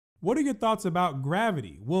What are your thoughts about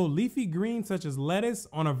gravity? Will leafy greens such as lettuce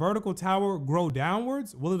on a vertical tower grow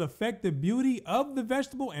downwards? Will it affect the beauty of the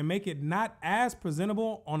vegetable and make it not as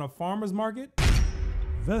presentable on a farmer's market?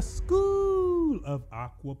 The School of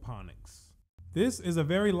Aquaponics. This is a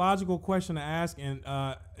very logical question to ask, and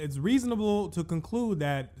it's reasonable to conclude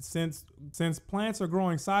that since plants are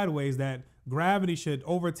growing sideways, that gravity should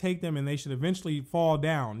overtake them and they should eventually fall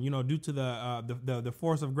down, due to the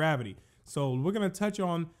force of gravity. So we're going to touch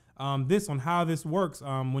on on how this works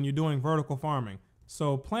when you're doing vertical farming.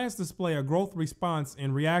 So plants display a growth response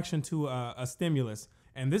in reaction to a stimulus,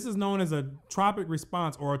 and this is known as a tropic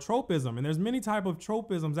response or a tropism. And there's many types of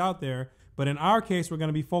tropisms out there, but in our case, we're going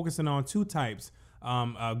to be focusing on two types.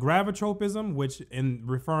 Gravitropism, which in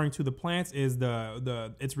referring to the plants is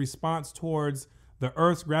its response towards the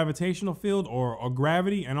Earth's gravitational field or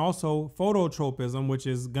gravity, and also phototropism, which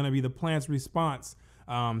is going to be the plant's response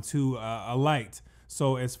to a light.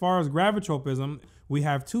 So as far as gravitropism, we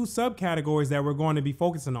have two subcategories that we're going to be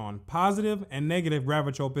focusing on: positive and negative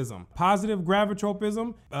gravitropism. Positive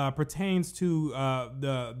gravitropism pertains to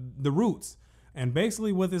the roots. And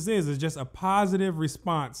basically what this is just a positive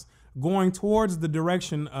response going towards the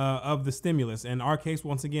direction of the stimulus. In our case,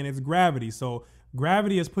 once again, it's gravity. So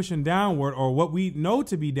gravity is pushing downward, or what we know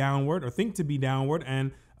to be downward or think to be downward,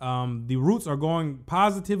 and the roots are going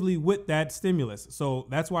positively with that stimulus. So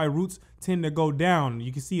that's why roots tend to go down.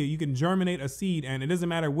 You can see it, you can germinate a seed, and it doesn't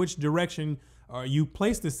matter which direction you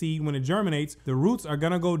place the seed. When it germinates, the roots are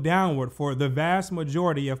gonna go downward for the vast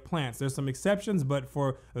majority of plants. There's some exceptions, but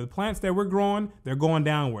for the plants that we're growing, they're going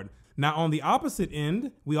downward. Now on the opposite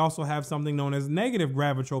end, we also have something known as negative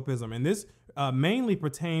gravitropism, and this mainly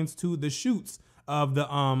pertains to the shoots of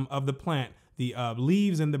the plant. The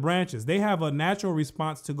leaves and the branches, they have a natural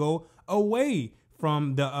response to go away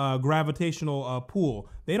from the gravitational pull.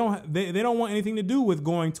 They don't want anything to do with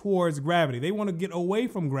going towards gravity. They want to get away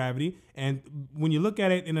from gravity. And when you look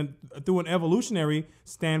at it through an evolutionary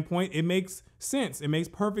standpoint, it makes sense. It makes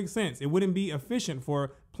perfect sense. It wouldn't be efficient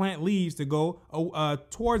for plant leaves to go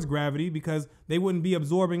towards gravity because they wouldn't be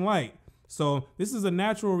absorbing light. So this is a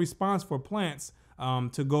natural response for plants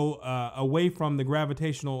to go away from the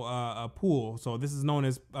gravitational pull. So this is known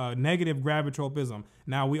as negative gravitropism.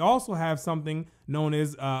 Now we also have something known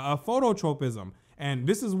as a phototropism, and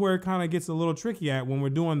this is where it kind of gets a little tricky at when we're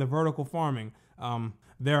doing the vertical farming.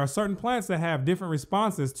 There are certain plants that have different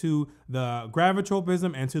responses to the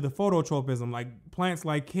gravitropism and to the phototropism. Like plants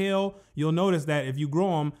like kale, you'll notice that if you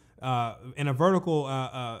grow them in a vertical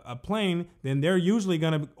plane, then they're usually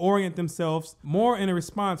going to orient themselves more in a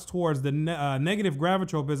response towards the negative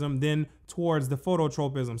gravitropism than towards the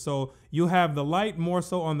phototropism. So you have the light more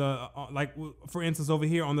so on the, like for instance over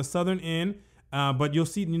here on the southern end, but you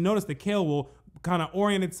notice the kale will kind of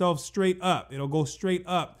orient itself straight up. It'll go straight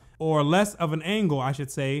up, or less of an angle, I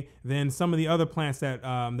should say, than some of the other plants that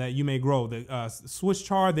that you may grow. The Swiss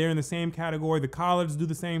chard, they're in the same category. The collards do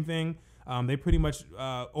the same thing. They pretty much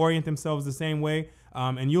orient themselves the same way,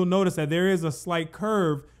 and you'll notice that there is a slight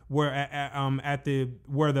curve where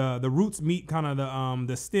where the roots meet kind of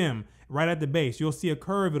the stem right at the base. You'll see a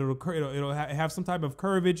curve. It'll have some type of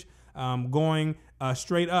curvage going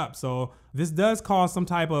straight up. So this does cause some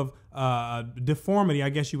type of deformity, I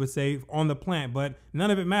guess you would say, on the plant. But none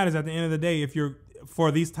of it matters at the end of the day if you're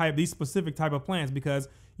for these specific type of plants, because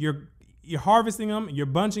you're harvesting them, you're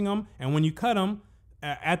bunching them, and when you cut them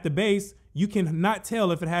at the base, you can not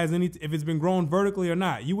tell if it's been grown vertically or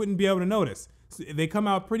not. You wouldn't be able to notice. So they come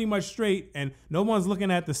out pretty much straight, and no one's looking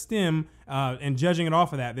at the stem and judging it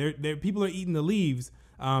off of that. People are eating the leaves,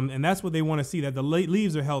 and that's what they want to see, that the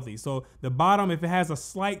leaves are healthy. So the bottom, if it has a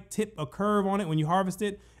slight tip, a curve on it when you harvest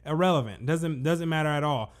it, irrelevant. Doesn't matter at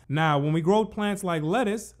all. Now, when we grow plants like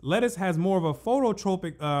lettuce has more of a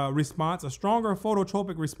phototropic response, a stronger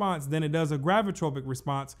phototropic response than it does a gravitropic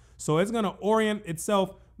response. So it's going to orient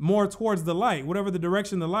itself more towards the light, whatever the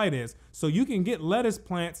direction the light is. So you can get lettuce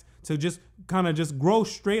plants to just kind of just grow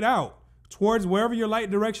straight out towards wherever your light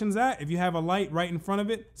direction's at. If you have a light right in front of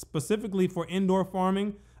it, specifically for indoor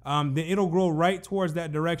farming, then it'll grow right towards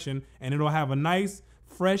that direction, and it'll have a nice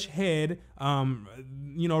fresh head,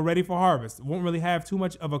 ready for harvest. It won't really have too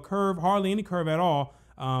much of a curve, hardly any curve at all,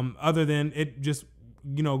 other than it just,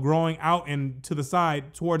 growing out and to the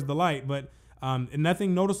side towards the light, but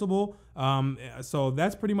nothing noticeable. So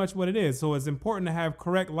that's pretty much what it is. So it's important to have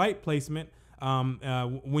correct light placement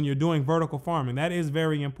when you're doing vertical farming. That is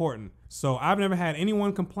very important. So I've never had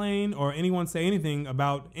anyone complain or anyone say anything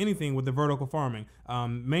about anything with the vertical farming,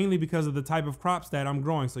 mainly because of the type of crops that I'm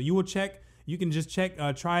growing. So you can just check,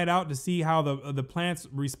 try it out to see how the plants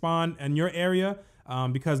respond in your area,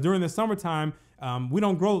 because during the summertime, We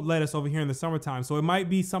don't grow lettuce over here in the summertime, so it might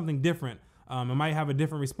be something different. It might have a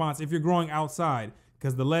different response if you're growing outside,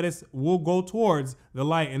 because the lettuce will go towards the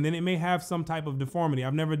light and then it may have some type of deformity.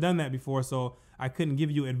 I've never done that before, so I couldn't give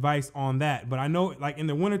you advice on that. But I know, like in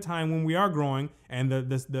the wintertime when we are growing and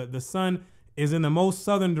the sun is in the most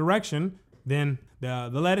southern direction, then the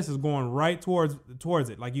lettuce is going right towards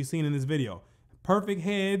it, like you've seen in this video. Perfect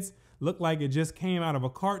heads, look like it just came out of a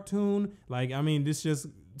cartoon. Like, I mean, this just,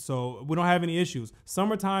 so we don't have any issues.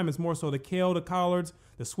 Summertime is more so the kale, the collards,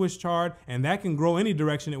 the Swiss chard, and that can grow any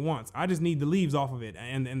direction it wants. I just need the leaves off of it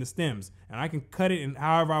and the stems, and I can cut it in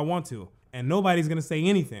however I want to, and nobody's gonna say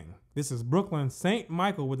anything. This is Brooklyn St.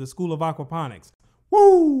 Michael with the School of Aquaponics.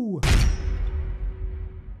 Woo!